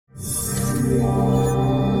Hello,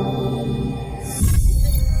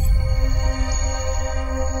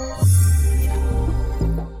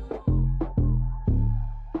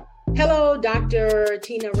 Dr.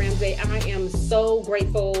 Tina Ramsay. I am so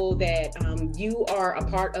grateful that you are a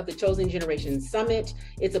part of the Chosen Generation Summit.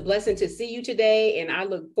 It's a blessing to see you today, and I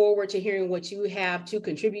look forward to hearing what you have to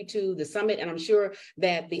contribute to the summit. And I'm sure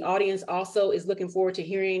that the audience also is looking forward to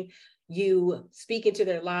hearing you speak into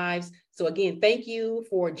their lives. So again, thank you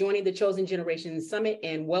for joining the Chosen Generation Summit,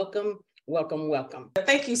 and welcome.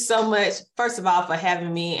 Thank you so much, first of all, for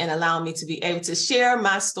having me and allowing me to be able to share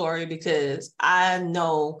my story, because I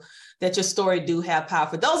know that your story do have power.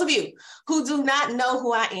 For those of you who do not know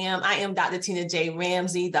who I am Dr. Tina J.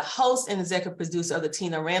 Ramsay, the host and executive producer of the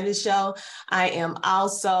Tina Ramsay Show. I am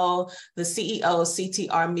also the CEO of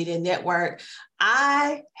CTR Media Network.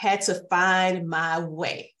 I had to find my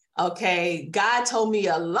way. Okay, God told me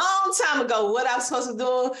a long time ago what I was supposed to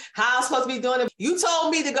do, how I was supposed to be doing it. You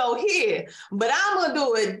told me to go here, but I'm going to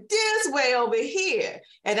do it this way over here.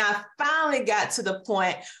 And I finally got to the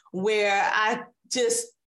point where I just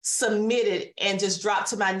submitted and just dropped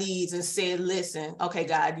to my knees and said, listen, okay,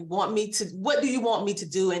 God, what do you want me to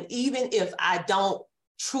do? And even if I don't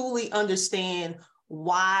truly understand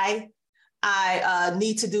why I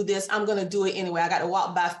need to do this, I'm going to do it anyway. I got to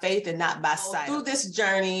walk by faith and not by sight. Through this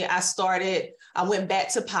journey, I went back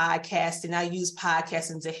to podcasting. I used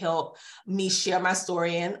podcasting to help me share my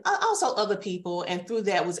story and also other people. And through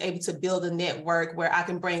that, was able to build a network where I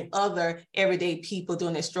can bring other everyday people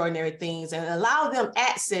doing extraordinary things and allow them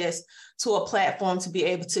access to a platform to be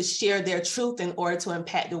able to share their truth in order to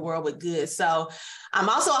impact the world with good. So I'm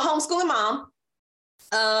also a homeschooling mom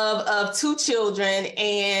of two children.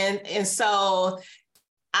 And so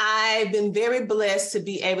I've been very blessed to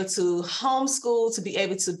be able to homeschool, to be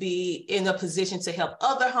able to be in a position to help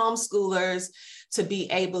other homeschoolers, to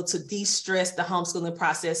be able to de-stress the homeschooling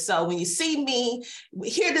process. So when you see me,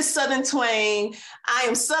 hear the Southern twang, I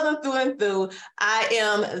am Southern through and through. I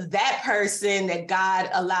am that person that God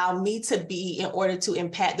allowed me to be in order to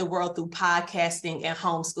impact the world through podcasting and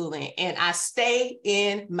homeschooling. And I stay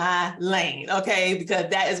in my lane, okay? Because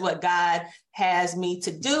that is what God has me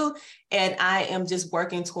to do. And I am just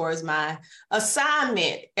working towards my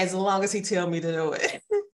assignment as long as he tells me to do it.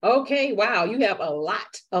 Okay, wow, you have a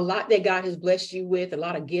lot that God has blessed you with, a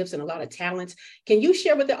lot of gifts and a lot of talents. Can you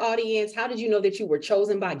share with the audience, how did you know that you were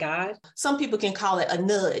chosen by God? Some people can call it a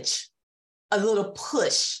nudge, a little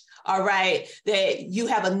push. All right, that you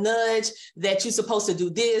have a nudge that you're supposed to do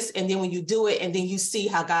this, and then when you do it, and then you see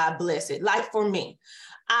how God bless it. Like for me,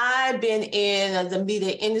 I've been in the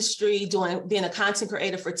media industry being a content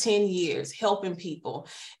creator for 10 years, helping people.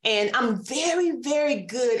 And I'm very, very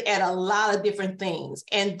good at a lot of different things.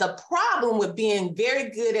 And the problem with being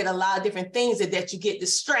very good at a lot of different things is that you get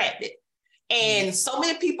distracted. And so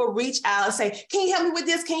many people reach out and say, can you help me with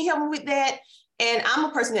this? Can you help me with that? And I'm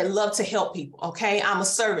a person that loves to help people, okay? I'm a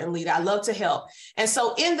servant leader. I love to help. And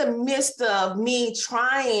so in the midst of me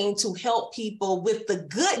trying to help people with the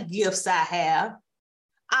good gifts I have,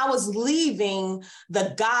 I was leaving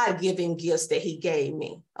the God-given gifts that he gave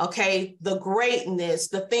me, okay? The greatness,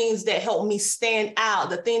 the things that helped me stand out,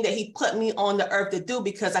 the thing that he put me on the earth to do,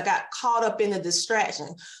 because I got caught up in the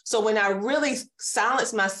distraction. So when I really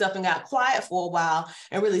silenced myself and got quiet for a while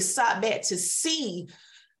and really sat back to see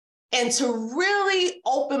and to really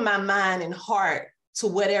open my mind and heart to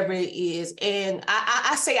whatever it is. And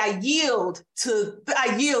I say I yield to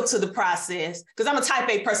the process, because I'm a type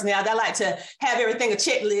A personality. I like to have everything a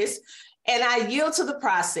checklist, and I yield to the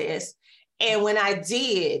process. And when I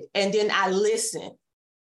did, and then I listened,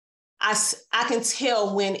 I can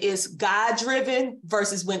tell when it's God driven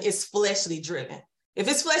versus when it's fleshly driven. If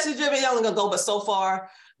it's fleshly driven, you're only gonna go but so far,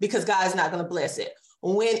 because God is not gonna bless it.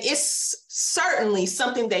 When it's certainly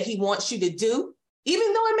something that he wants you to do,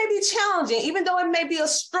 even though it may be challenging, even though it may be a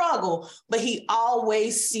struggle, but he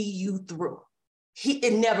always see you through.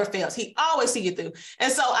 It never fails. He always see you through.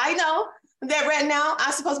 And so I know that right now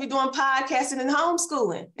I'm supposed to be doing podcasting and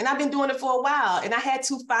homeschooling, and I've been doing it for a while, and I had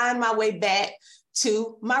to find my way back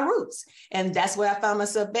to my roots. And that's where I found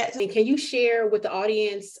myself back to. Can you share with the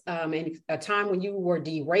audience a time when you were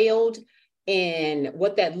derailed and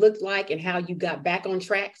what that looked like and how you got back on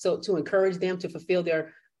track, so to encourage them to fulfill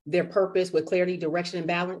their purpose with clarity, direction, and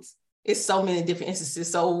balance? It's so many different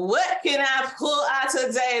instances. So what can I pull out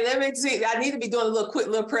today? Let me see. I need to be doing a quick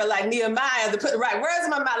little prayer like Nehemiah to put the right words in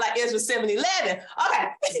my mouth, like Ezra 7:11. Okay.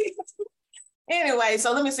 Anyway,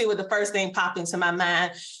 so let me see what the first thing popped into my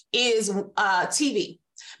mind is TV,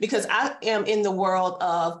 because I am in the world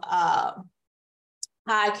of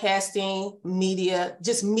podcasting, media,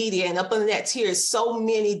 just media. And up under that tier is so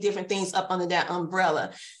many different things up under that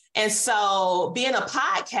umbrella. And so being a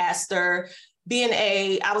podcaster,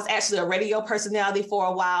 I was actually a radio personality for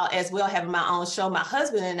a while as well, having my own show, my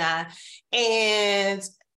husband and and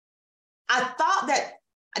I thought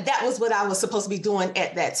that was what I was supposed to be doing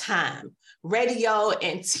at that time. Radio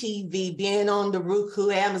and TV, being on the Roku,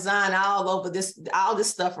 Amazon, all this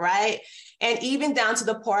stuff, right? And even down to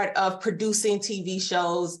the part of producing TV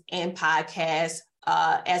shows and podcasts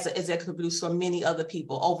as an executive producer for many other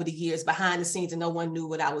people over the years behind the scenes, and no one knew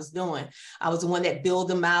what I was doing. I was the one that built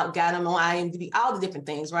them out, got them on IMDb, all the different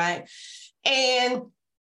things, right? And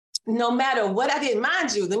no matter what I did,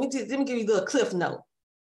 mind you, let me give you a little cliff note.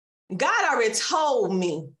 God already told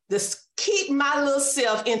me to keep my little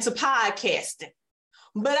self into podcasting,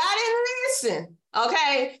 but I didn't listen,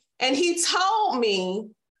 okay? And he told me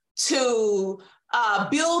to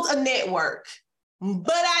build a network,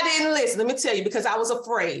 but I didn't listen. Let me tell you, because I was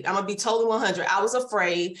afraid. I'm going to be totally 100. I was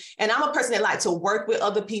afraid. And I'm a person that like to work with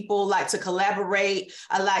other people, like to collaborate.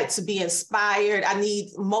 I like to be inspired. I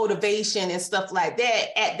need motivation and stuff like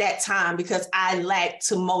that at that time because I like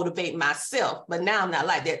to motivate myself. But now I'm not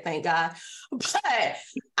like that, thank God. But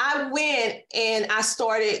I went and I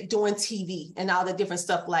started doing TV and all the different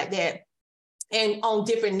stuff like that and on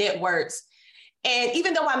different networks. And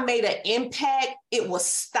even though I made an impact, it was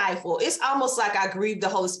stifled. It's almost like I grieved the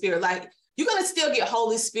Holy Spirit. Like, you're going to still get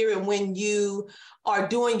Holy Spirit when you are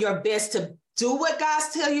doing your best to do what God's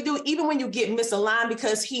telling you to do, even when you get misaligned,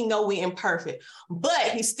 because he know we're imperfect. But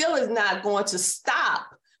he still is not going to stop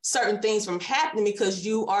certain things from happening because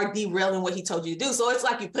you are derailing what he told you to do. So it's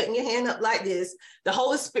like you're putting your hand up like this, the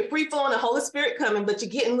Holy Spirit, free flowing, the Holy Spirit coming, but you're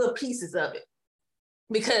getting little pieces of it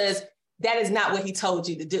because that is not what he told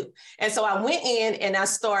you to do. And so I went in and I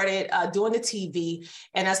started doing the TV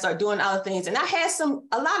and I started doing other things. And I had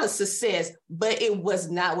a lot of success, but it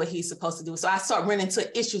was not what he's supposed to do. So I started running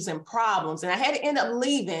into issues and problems. And I had to end up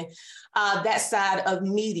leaving that side of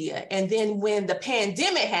media. And then when the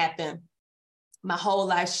pandemic happened, my whole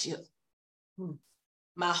life shifted.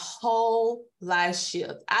 My whole life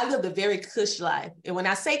shifted. I lived a very cush life. And when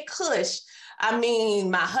I say cush, I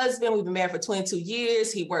mean, my husband, we've been married for 22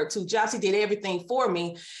 years. He worked 2 jobs. He did everything for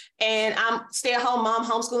me. And I'm stay-at-home mom,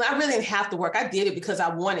 homeschooling. I really didn't have to work. I did it because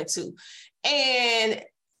I wanted to. And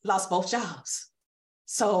lost both jobs.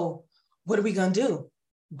 So what are we going to do?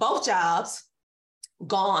 Both jobs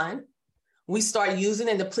gone. We start using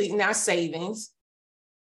and depleting our savings.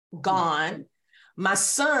 Gone. My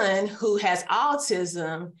son, who has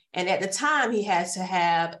autism, and at the time he had to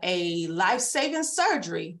have a life-saving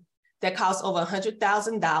surgery that cost over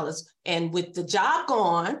 $100,000. And with the job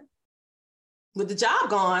gone, the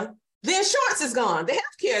insurance is gone, the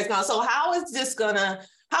healthcare is gone. So how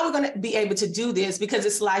are we going to be able to do this? Because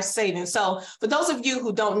it's life-saving. So for those of you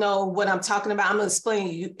who don't know what I'm talking about, I'm going to explain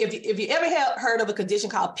to you. If you ever heard of a condition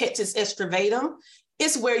called pectus extravatum,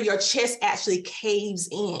 it's where your chest actually caves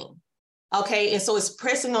in. Okay. And so it's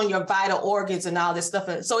pressing on your vital organs and all this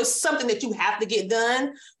stuff. So it's something that you have to get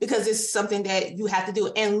done because it's something that you have to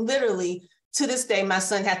do. And literally to this day, my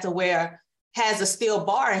son has a steel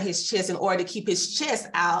bar in his chest in order to keep his chest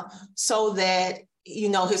out so that,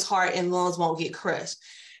 his heart and lungs won't get crushed.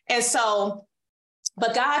 And so,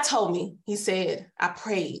 but God told me, he said, I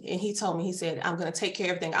prayed and he told me, he said, I'm going to take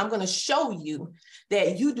care of everything. I'm going to show you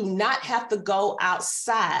that you do not have to go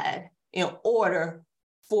outside in order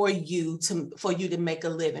for you to make a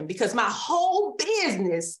living, because my whole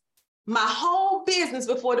business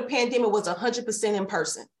before the pandemic was 100% in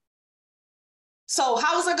person. So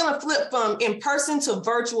how was I going to flip from in person to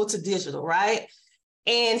virtual to digital, right?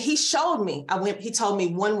 And he showed me, he told me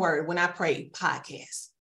one word when I prayed: podcast.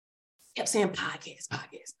 Kept saying podcast.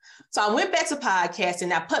 So I went back to podcast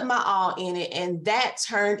and I put my all in it, and that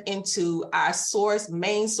turned into our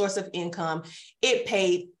main source of income. It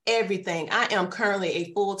paid everything. I am currently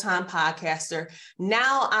a full-time podcaster.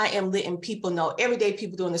 Now I am letting people know, everyday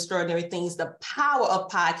people doing extraordinary things, the power of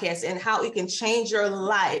podcasts and how it can change your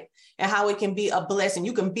life and how it can be a blessing.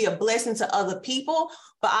 You can be a blessing to other people,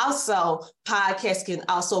 but also podcasts can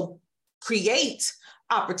also create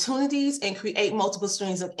opportunities and create multiple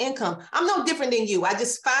streams of income. I'm no different than you. I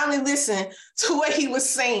just finally listened to what he was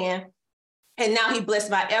saying. And now he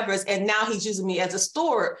blessed my efforts. And now he's using me as a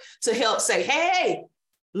steward to help say, hey,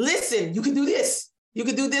 listen, you can do this. You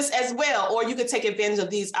can do this as well. Or you can take advantage of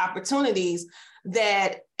these opportunities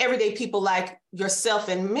that everyday people like yourself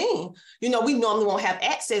and me, we normally won't have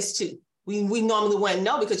access to. We normally wouldn't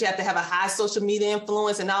know because you have to have a high social media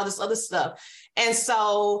influence and all this other stuff. And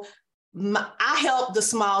so I help the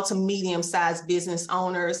small to medium-sized business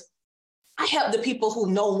owners. I help the people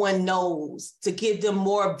who no one knows, to give them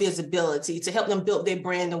more visibility, to help them build their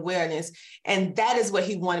brand awareness. And that is what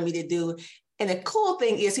he wanted me to do. And the cool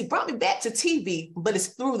thing is he brought me back to TV, but it's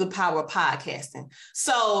through the power of podcasting.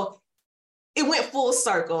 So it went full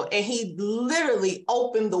circle, and he literally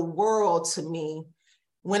opened the world to me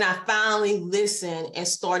when I finally listened and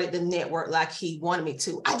started the network like he wanted me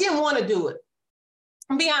to. I didn't want to do it.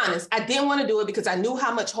 I'll be honest, I didn't want to do it because I knew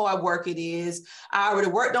how much hard work it is. I already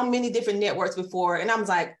worked on many different networks before, and I was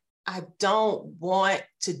like, I don't want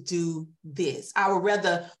to do this. I would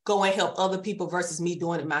rather go and help other people versus me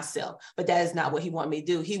doing it myself. But that is not what he wanted me to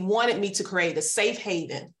do. He wanted me to create a safe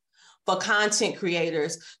haven for content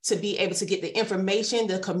creators to be able to get the information,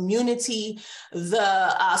 the community,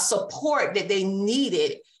 the support that they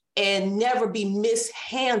needed, and never be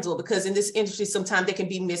mishandled, because in this industry, sometimes they can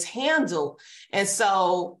be mishandled. And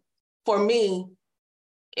so for me,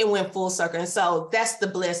 it went full circle. And so that's the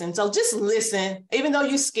blessing. So just listen, even though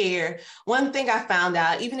you're scared. One thing I found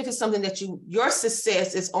out, even if it's something that your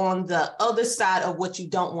success is on the other side of what you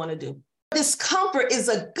don't want to do. Discomfort is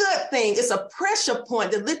a good thing. It's a pressure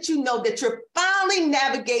point that lets you know that you're finally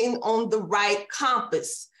navigating on the right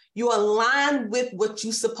compass. You align with what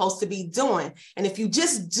you're supposed to be doing. And if you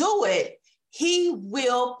just do it, he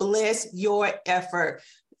will bless your effort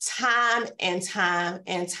time and time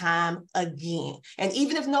and time again. And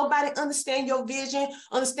even if nobody understands your vision,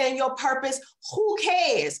 understand your purpose, who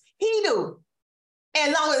cares? He do.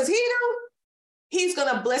 And as long as he do, he's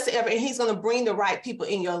going to bless the effort, and he's going to bring the right people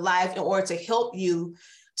in your life in order to help you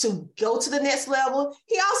to go to the next level.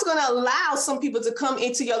 He also going to allow some people to come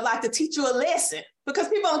into your life to teach you a lesson, because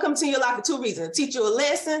people don't come to your life for two reasons: teach you a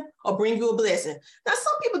lesson or bring you a blessing. Now,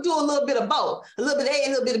 some people do a little bit of both, a little bit of A and a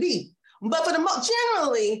little bit of B. But for the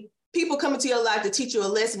generally, people come into your life to teach you a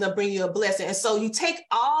lesson or bring you a blessing. And so you take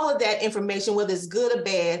all of that information, whether it's good or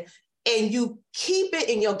bad, and you keep it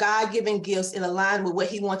in your God-given gifts in line with what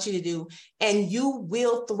he wants you to do, and you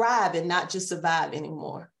will thrive and not just survive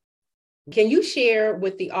anymore. Can you share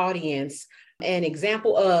with the audience an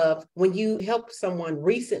example of when you helped someone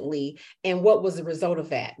recently, and what was the result of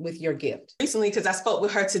that with your gift? Recently, because I spoke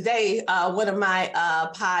with her today, one of my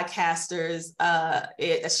podcasters,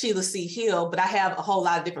 Sheila C. Hill, but I have a whole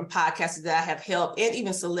lot of different podcasters that I have helped, and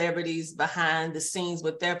even celebrities behind the scenes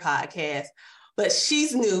with their podcast. But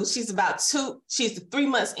she's new. She's 3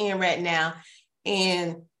 months in right now,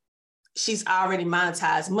 and she's already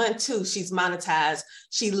monetized. Month 2, she's monetized.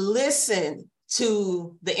 She listened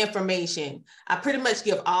to the information. I pretty much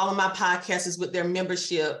give all of my podcasters with their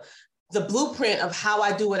membership the blueprint of how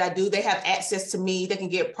I do what I do. They have access to me. They can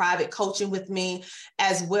get private coaching with me,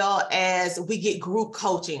 as well as we get group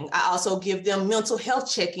coaching. I also give them mental health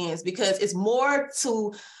check-ins, because it's more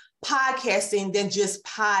to podcasting than just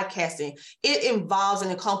podcasting. It involves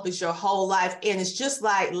and encompasses your whole life. And it's just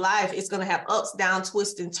like life. It's going to have ups, downs,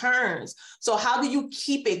 twists, and turns. So how do you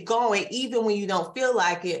keep it going even when you don't feel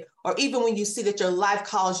like it, or even when you see that your life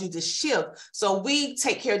calls you to shift? So we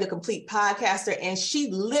take care of the complete podcaster, and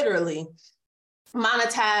she literally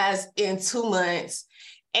monetized in 2 months.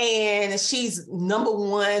 And she's number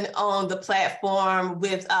 1 on the platform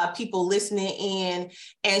with people listening in.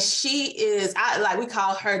 And she is, we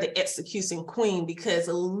call her the execution queen, because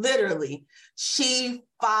literally she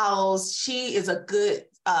is a good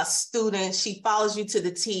student. She follows you to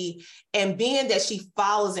the T. And being that she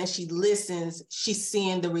follows and she listens, she's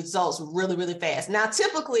seeing the results really, really fast. Now,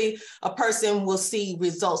 typically a person will see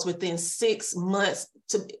results within 6 months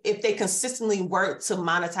if they consistently work to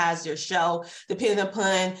monetize your show, depending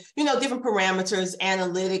upon, different parameters,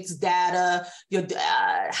 analytics, data, your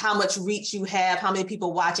how much reach you have, how many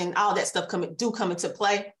people watching, all that stuff come into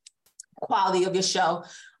play, quality of your show.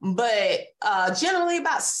 But generally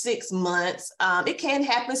about 6 months. It can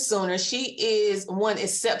happen sooner. She is one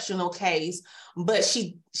exceptional case, but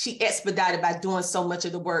she expedited by doing so much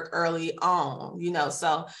of the work early on,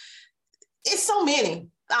 so it's so many.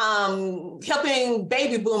 Helping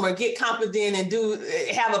baby boomer get confident and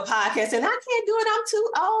have a podcast, and I can't do it, I'm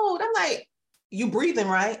too old. I'm like, you breathing,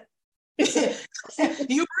 right? You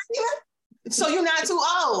breathing? So you're not too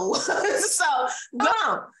old. So go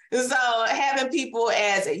on. So having people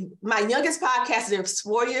my youngest podcaster is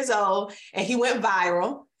 4 years old, and he went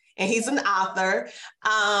viral, and he's an author.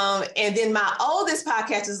 And then my oldest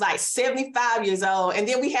podcast is like 75 years old. And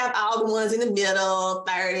then we have all the ones in the middle,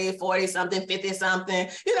 30, 40 something, 50 something.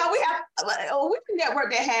 We have a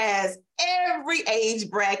network that has every age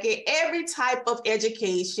bracket, every type of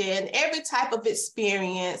education, every type of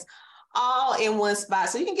experience, all in one spot.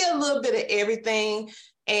 So you can get a little bit of everything.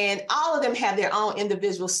 And all of them have their own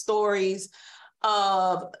individual stories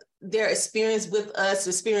of their experience with us,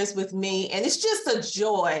 experience with me. And it's just a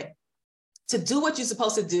joy to do what you're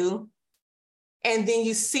supposed to do. And then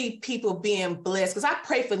you see people being blessed, because I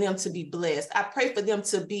pray for them to be blessed. I pray for them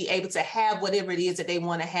to be able to have whatever it is that they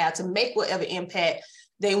want to have, to make whatever impact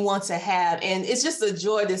they want to have. And it's just a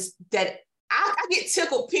joy that I get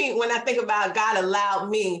tickled pink when I think about God allowed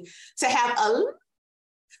me to have a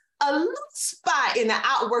little spot in the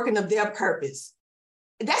outworking of their purpose.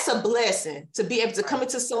 That's a blessing, to be able to come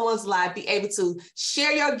into someone's life, be able to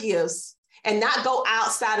share your gifts and not go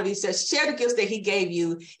outside of each other. Share the gifts that he gave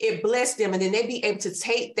you. It blessed them. And then they be able to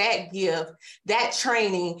take that gift, that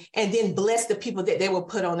training, and then bless the people that they will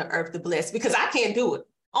put on the earth to bless, because I can't do it.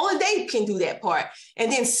 Only they can do that part, and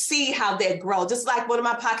then see how that grows. Just like one of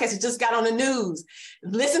my podcasts just got on the news,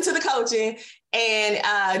 listen to the coaching,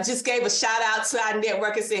 and just gave a shout out to our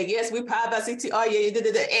network and said, yes, we're proud about CTR.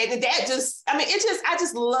 Yeah, and that just, I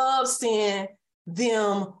just love seeing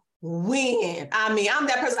them win. I mean, I'm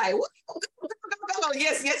that person like, go.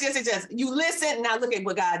 Yes. You listen, now look at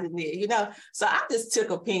what God did, So I just took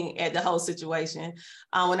a ping at the whole situation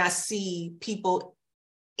when I see people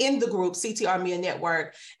in the group, CTR Media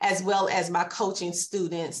Network, as well as my coaching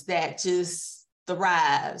students that just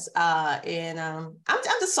thrives. And I'm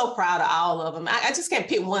just so proud of all of them. I just can't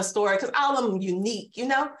pick one story because all of them are unique,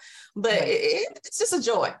 but right. It's just a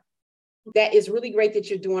joy. That is really great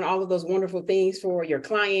that you're doing all of those wonderful things for your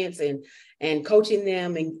clients and coaching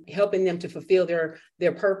them and helping them to fulfill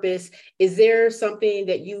their purpose. Is there something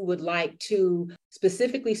that you would like to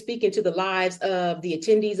specifically speak into the lives of the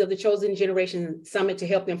attendees of the Chosen Generation Summit to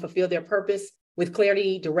help them fulfill their purpose with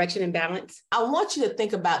clarity, direction, and balance? I want you to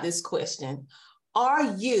think about this question.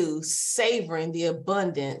 Are you savoring the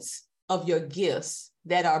abundance of your gifts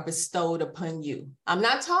that are bestowed upon you? I'm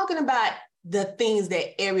not talking about the things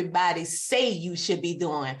that everybody say you should be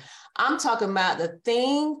doing. I'm talking about the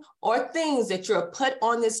thing or things that you're put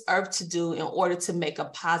on this earth to do in order to make a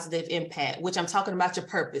positive impact, which I'm talking about your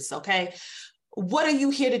purpose, okay? What are you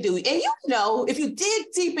here to do? And if you dig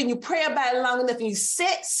deep and you pray about it long enough and you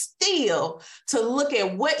sit still to look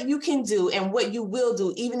at what you can do and what you will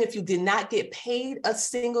do, even if you did not get paid a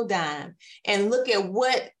single dime, and look at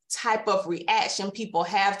what type of reaction people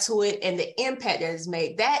have to it and the impact that is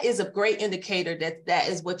made, that is a great indicator that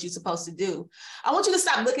is what you're supposed to do. I want you to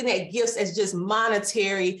stop looking at gifts as just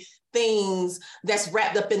monetary things that's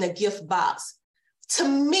wrapped up in a gift box. To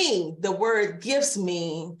me, the word gifts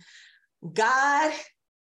mean, God,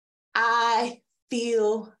 I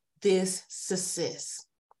feel this success.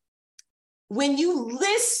 When you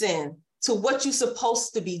listen to what you're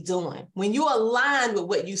supposed to be doing, when you align with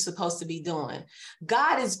what you're supposed to be doing,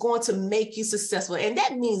 God is going to make you successful. And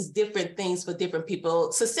that means different things for different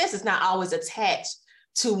people. Success is not always attached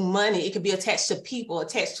to money. It could be attached to people,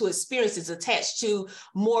 attached to experiences, attached to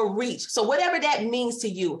more reach. So whatever that means to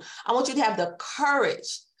you, I want you to have the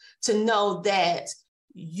courage to know that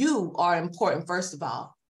you are important, first of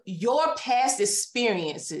all. Your past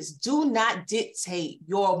experiences do not dictate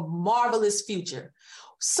your marvelous future.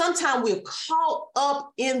 Sometimes we're caught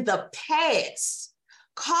up in the past,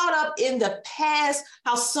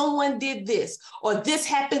 how someone did this or this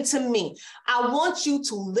happened to me. I want you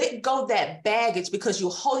to let go that baggage because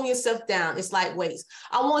you're holding yourself down. It's like weights.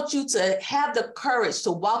 I want you to have the courage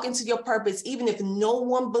to walk into your purpose, even if no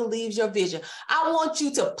one believes your vision. I want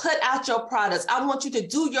you to put out your products. I want you to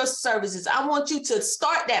do your services. I want you to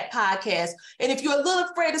start that podcast. And if you're a little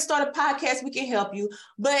afraid to start a podcast, we can help you.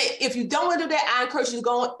 But if you don't want to do that, I encourage you to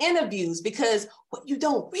go on interviews, because what you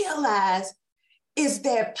don't realize is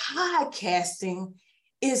that podcasting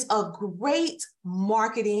is a great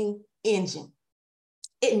marketing engine.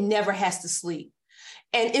 It never has to sleep.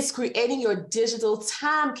 And it's creating your digital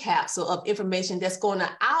time capsule of information that's going to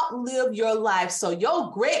outlive your life. So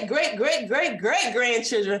your great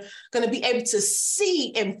grandchildren are going to be able to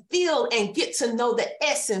see and feel and get to know the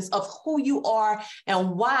essence of who you are and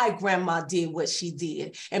why grandma did what she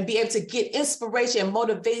did, and be able to get inspiration and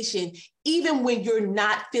motivation even when you're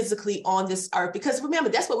not physically on this earth. Because remember,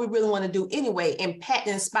 that's what we really want to do anyway, impact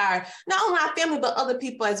and inspire not only our family, but other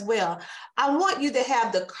people as well. I want you to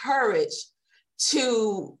have the courage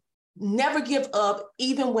to never give up,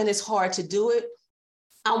 even when it's hard to do it.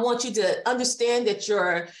 I want you to understand that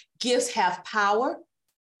your gifts have power.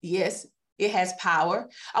 Yes, it has power.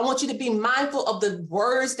 I want you to be mindful of the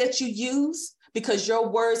words that you use, because your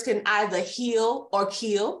words can either heal or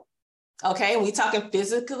kill. Okay, and we're talking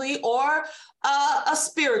physically or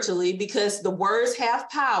spiritually, because the words have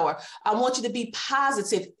power. I want you to be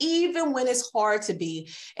positive, even when it's hard to be.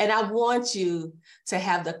 And I want you to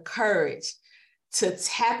have the courage to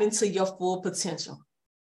tap into your full potential.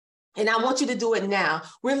 And I want you to do it now.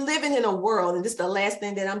 We're living in a world, and this is the last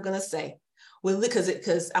thing that I'm going to say,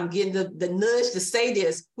 because I'm getting the nudge to say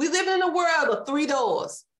this. We live in a world of 3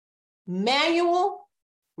 doors: manual,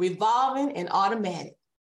 revolving, and automatic.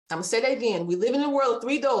 I'm going to say that again. We live in a world of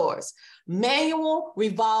 3 doors: manual,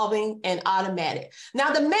 revolving, and automatic.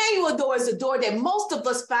 Now, the manual door is the door that most of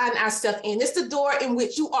us find ourselves in. It's the door in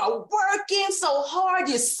which you are working so hard,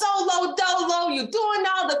 you're solo dolo, you're doing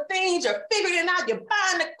all the things, you're figuring out, you're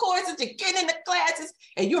buying the courses, you're getting in the classes,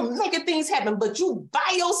 and you're making things happen, but you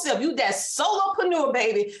by yourself, you that solopreneur,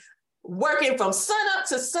 baby, working from sun up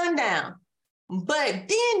to sundown. But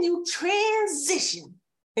then you transition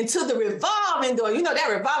into the revolving door. You know that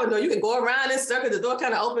revolving door, you can go around in circles, the door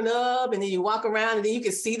kind of open up, and then you walk around, and then you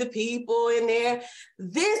can see the people in there.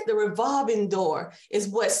 The revolving door is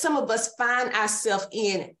what some of us find ourselves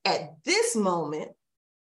in at this moment,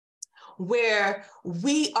 where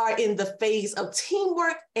we are in the phase of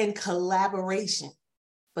teamwork and collaboration.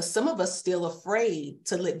 But some of us still afraid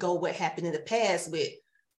to let go of what happened in the past with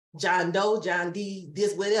John Doe, John D,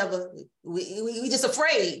 this, whatever. We just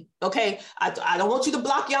afraid, okay? I don't want you to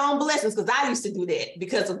block your own blessings, because I used to do that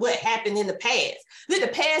because of what happened in the past. Let the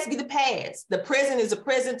past be the past. The present is the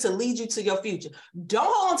present to lead you to your future.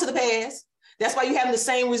 Don't hold on to the past. That's why you're having the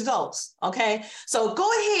same results, okay? So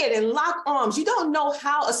go ahead and lock arms. You don't know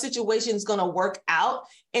how a situation is going to work out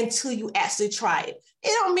until you actually try it.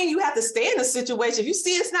 It don't mean you have to stay in a situation. If you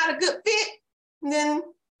see it's not a good fit, then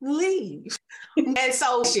leave. And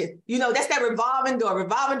so, that's that revolving door.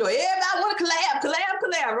 Everybody want to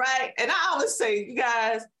collab, right? And I always say, you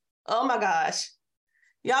guys, oh my gosh,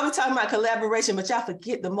 y'all be talking about collaboration, but y'all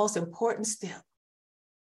forget the most important step: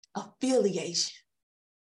 affiliation.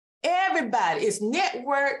 Everybody, it's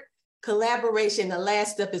network, collaboration. The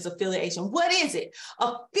last step is affiliation. What is it?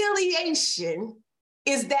 Affiliation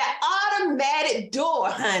is that automatic door,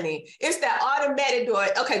 honey. It's that automatic door.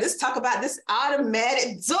 Okay, let's talk about this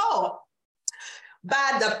automatic door.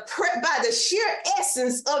 By the sheer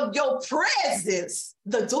essence of your presence,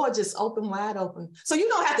 the door just opened wide open. So you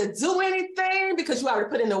don't have to do anything, because you already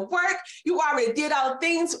put in the work. You already did all the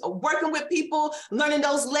things, working with people, learning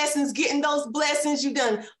those lessons, getting those blessings. You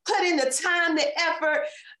done put in the time, the effort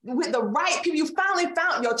with the right people. You finally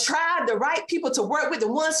found your tribe, the right people to work with,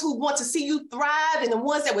 the ones who want to see you thrive, and the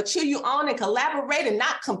ones that will cheer you on and collaborate and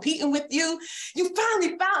not competing with you. You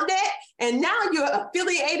finally found that. And now you're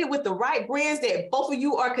affiliated with the right brands that both of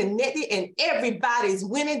you are connected, and everybody's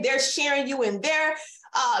winning. They're sharing you in their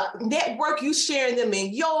network, you sharing them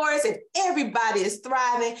in yours, and everybody is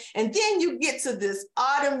thriving. And then you get to this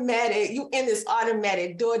automatic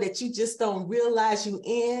door that you just don't realize you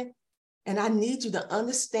in. And I need you to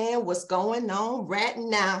understand what's going on right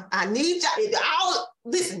now. I need y'all,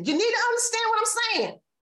 listen, you need to understand what I'm saying.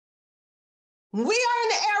 We are in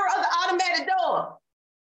the era of the automatic door.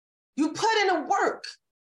 You put in the work.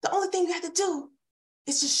 The only thing you have to do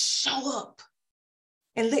is just show up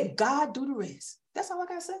and let God do the rest. That's all I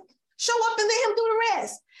gotta say. Show up and let him do the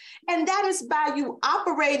rest. And that is by you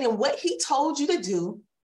operating what he told you to do,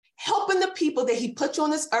 helping the people that he put you on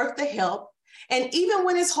this earth to help. And even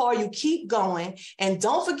when it's hard, you keep going. And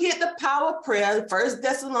don't forget the power of prayer. 1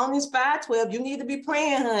 Thessalonians 5:12, you need to be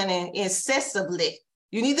praying, honey, incessantly.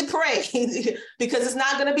 You need to pray because it's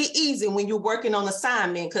not going to be easy when you're working on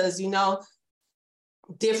assignment, because,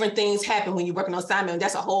 different things happen when you're working on assignment.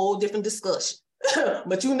 That's a whole different discussion.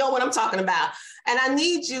 But you know what I'm talking about. And I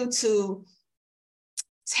need you to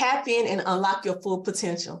tap in and unlock your full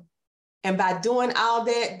potential. And by doing all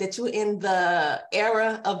that you're in the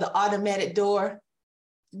era of the automatic door.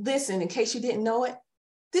 Listen, in case you didn't know it,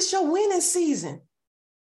 this is your winning season.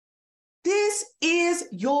 This is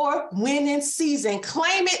your winning season.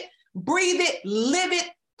 Claim it, breathe it, live it,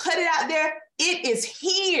 put it out there. It is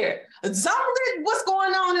here. Don't let what's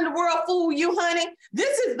going on in the world fool you, honey.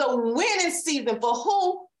 This is the winning season for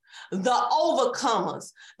who? The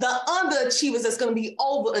overcomers, the underachievers that's going to be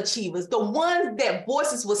overachievers, the ones that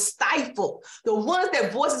voices was stifled, the ones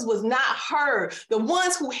that voices was not heard, the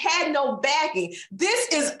ones who had no backing. This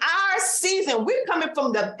is our season. We're coming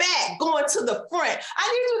from the back, going to the front. I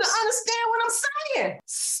need you to understand what I'm saying.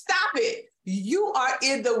 Stop it. You are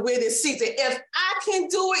in the winning season. If I can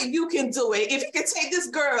do it, you can do it. If you can take this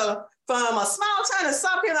girl from a small town in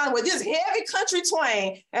South Carolina with this heavy country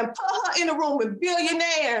twang and put her in a room with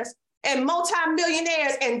billionaires and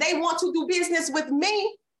multimillionaires, and they want to do business with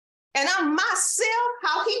me, and I'm myself,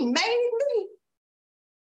 how he made me.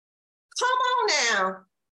 Come on now.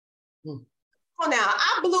 Now,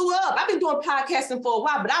 I blew up. I've been doing podcasting for a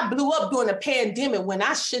while, but I blew up during the pandemic when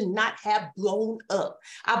I should not have blown up.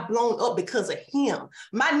 I blown up because of him.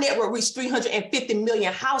 My network reached 350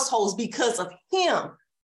 million households because of him,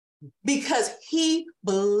 because he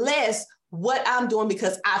blessed what I'm doing,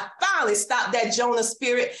 because I finally stopped that Jonah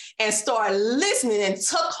spirit and started listening and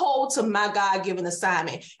took hold to my God-given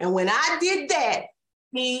assignment. And when I did that,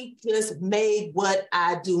 he just made what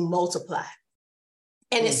I do multiply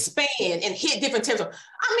and expand and hit different territories.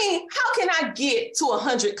 I mean, how can I get to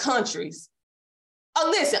 100 countries? Oh,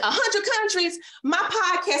 listen, 100 countries. My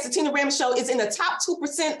podcast, The Tina Ramsay Show, is in the top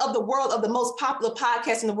 2% of the world of the most popular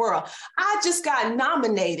podcasts in the world. I just got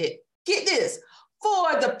nominated, get this,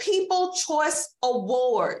 for the People Choice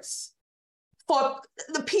Awards, for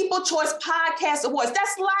the People Choice Podcast Awards.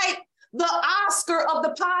 That's like the Oscar of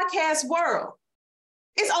the podcast world.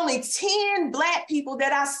 It's only 10 Black people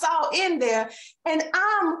that I saw in there, and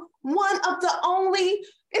I'm one of the only,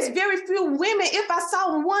 it's very few women, if I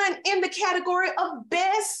saw one in the category of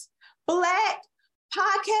Best Black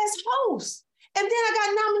Podcast Host. And then I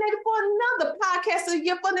got nominated for another Podcast of the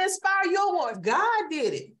Year for the Inspire Your Award. God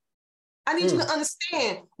did it. I need you to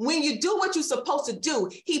understand, when you do what you're supposed to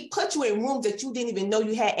do, he put you in rooms that you didn't even know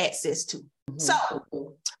you had access to. So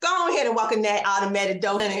go ahead and walk in that automatic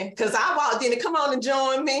door, honey, because I walked in and come on and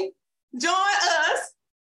join me. Join us.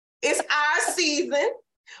 It's our season.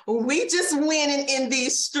 We just winning in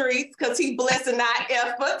these streets because he blessing our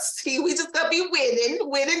efforts. We just gonna be winning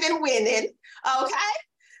and winning. Okay?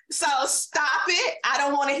 So stop it. I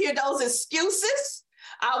don't want to hear those excuses.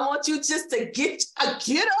 I want you just to get up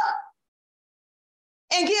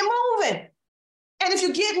and get moving. And if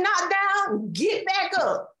you get knocked down, get back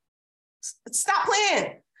up. Stop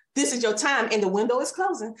playing. This is your time and the window is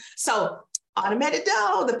closing. So automatic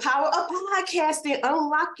door, the power of podcasting,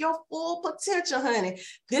 unlock your full potential, honey.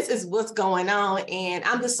 This is what's going on. And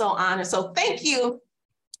I'm just so honored. So thank you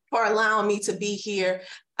for allowing me to be here.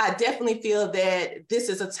 I definitely feel that this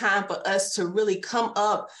is a time for us to really come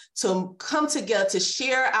together to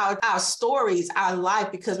share our stories, our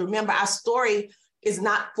life, because remember, our story is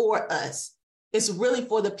not for us. It's really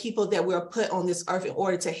for the people that we're put on this earth in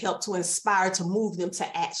order to help, to inspire, to move them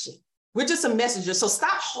to action. We're just a messenger. So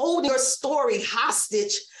stop holding your story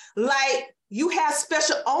hostage like you have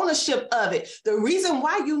special ownership of it. The reason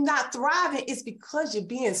why you're not thriving is because you're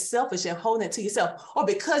being selfish and holding it to yourself, or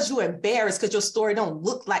because you're embarrassed because your story don't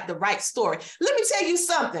look like the right story. Let me tell you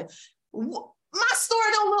something. My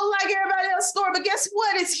story don't look like everybody else's story, but guess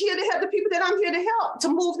what? It's here to help the people that I'm here to help, to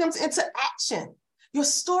move them into action. Your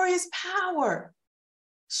story is power.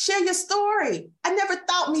 Share your story. I never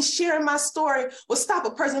thought me sharing my story would stop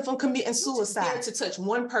a person from committing suicide. To touch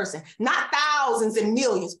one person, not thousands and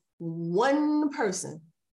millions, one person.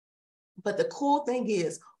 But the cool thing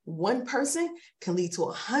is, one person can lead to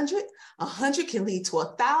 100, 100 can lead to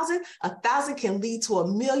 1,000, 1,000 can lead to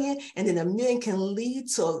 1,000,000, and then 1,000,000 can lead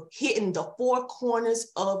to hitting the four corners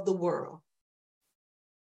of the world.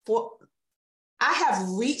 I have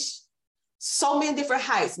reached so many different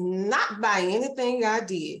heights, not by anything I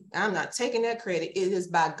did. I'm not taking that credit. It is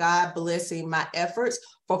by God blessing my efforts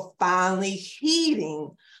for finally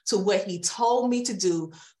heeding to what he told me to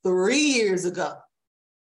do 3 years ago.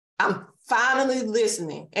 I'm finally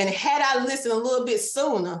listening. And had I listened a little bit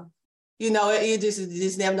sooner, you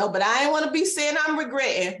just never know. But I didn't want to be saying I'm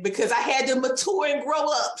regretting, because I had to mature and grow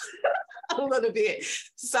up a little bit.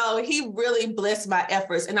 So he really blessed my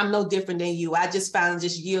efforts, and I'm no different than you. I just finally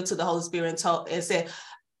just yield to the Holy Spirit and said,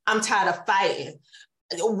 I'm tired of fighting.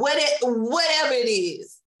 Whatever it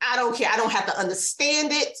is, I don't care. I don't have to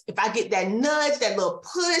understand it. If I get that nudge, that little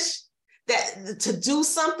push, that to do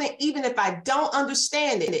something, even if I don't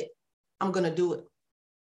understand it, I'm gonna do it.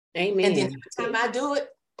 Amen. And then every time I do it,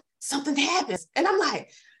 something happens, and I'm like,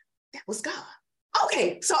 that was God.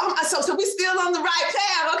 Okay, so we still on the right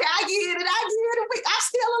path. Okay, I get it. I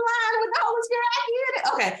still align with the Holy Spirit. I get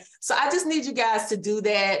it. Okay, so I just need you guys to do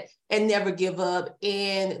that and never give up.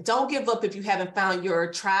 And don't give up if you haven't found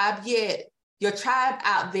your tribe yet. Your tribe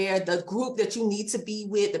out there, the group that you need to be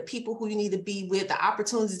with, the people who you need to be with, the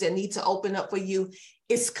opportunities that need to open up for you,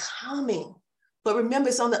 it's coming. But remember,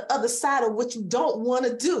 it's on the other side of what you don't want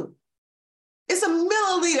to do. It's a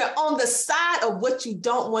milliliter on the side of what you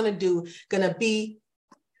don't want to do, going to be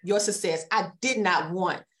your success. I did not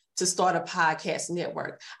want to start a podcast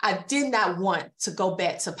network. I did not want to go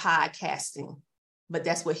back to podcasting, but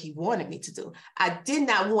that's what he wanted me to do. I did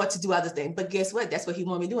not want to do other things, but guess what? That's what he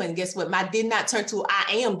wanted me to do. And guess what? My did not turn to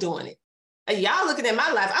I am doing it. And y'all looking at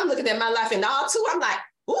my life. I'm looking at my life and all too. I'm like,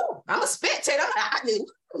 ooh, I'm a spectator.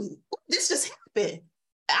 This just happened.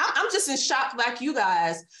 I'm just in shock like you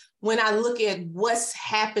guys. when I look at what's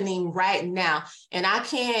happening right now. And I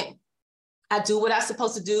do what I'm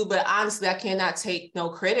supposed to do, but honestly, I cannot take no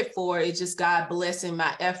credit for it. It's just God blessing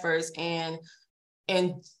my efforts and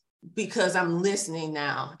because I'm listening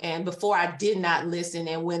now. And before I did not listen.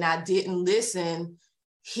 And when I didn't listen,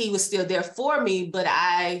 he was still there for me, but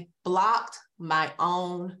I blocked my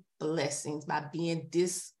own blessings by being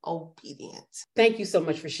disobedient. Thank you so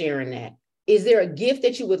much for sharing that. Is there a gift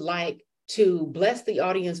that you would like to bless the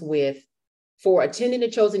audience with for attending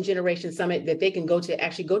the Chosen Generation Summit that they can go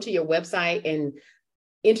to your website and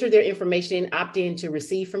enter their information, opt in to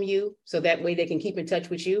receive from you, so that way they can keep in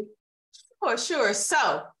touch with you? Sure.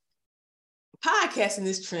 So podcasting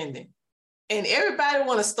is trending. And everybody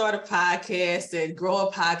want to start a podcast and grow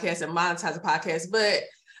a podcast and monetize a podcast. But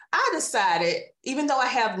I decided, even though I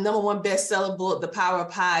have #1 bestseller book, The Power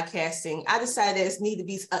of Podcasting, I decided it needs to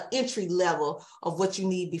be an entry level of what you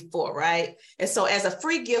need before, right? And so as a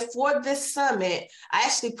free gift for this summit, I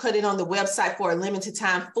actually put it on the website for a limited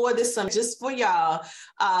time for this summit, just for y'all,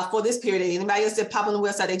 for this period. Anybody else that pop on the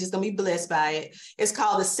website, they're just going to be blessed by it. It's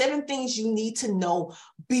called The 7 Things You Need to Know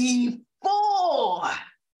Before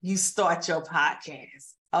You Start Your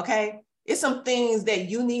Podcast, okay? It's some things that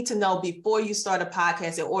you need to know before you start a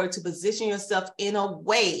podcast in order to position yourself in a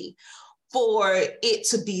way for it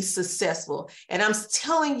to be successful. And I'm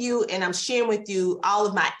telling you, and I'm sharing with you all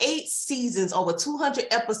of my 8 seasons, over 200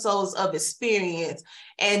 episodes of experience.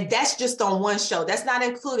 And that's just on one show. That's not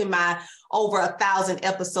including my over 1,000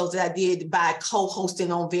 episodes that I did by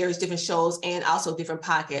co-hosting on various different shows and also different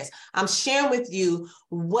podcasts. I'm sharing with you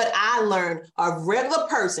what I learned, a regular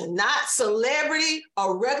person, not celebrity,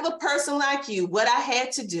 a regular person like you, what I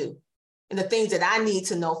had to do and the things that I need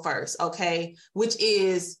to know first, okay? Which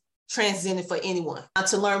is transcendent for anyone.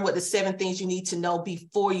 To learn what the 7 things you need to know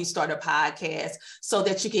before you start a podcast so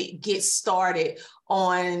that you can get started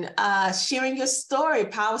on sharing your story,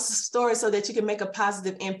 powerful story, so that you can make a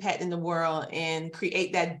positive impact in the world and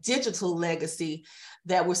create that digital legacy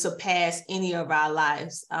that will surpass any of our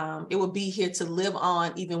lives. It will be here to live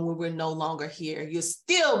on even when we're no longer here. You'll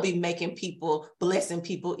still be making people, blessing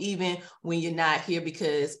people, even when you're not here,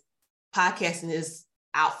 because podcasting is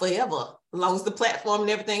out forever. As long as the platform and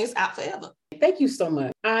everything is out forever. Thank you so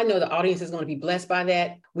much. I know the audience is going to be blessed by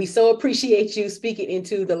that. We so appreciate you speaking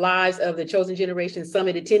into the lives of the Chosen Generation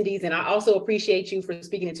Summit attendees. And I also appreciate you for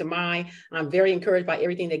speaking into mine. I'm very encouraged by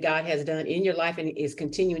everything that God has done in your life and is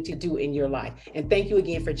continuing to do in your life. And thank you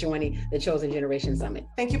again for joining the Chosen Generation Summit.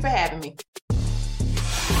 Thank you for having me.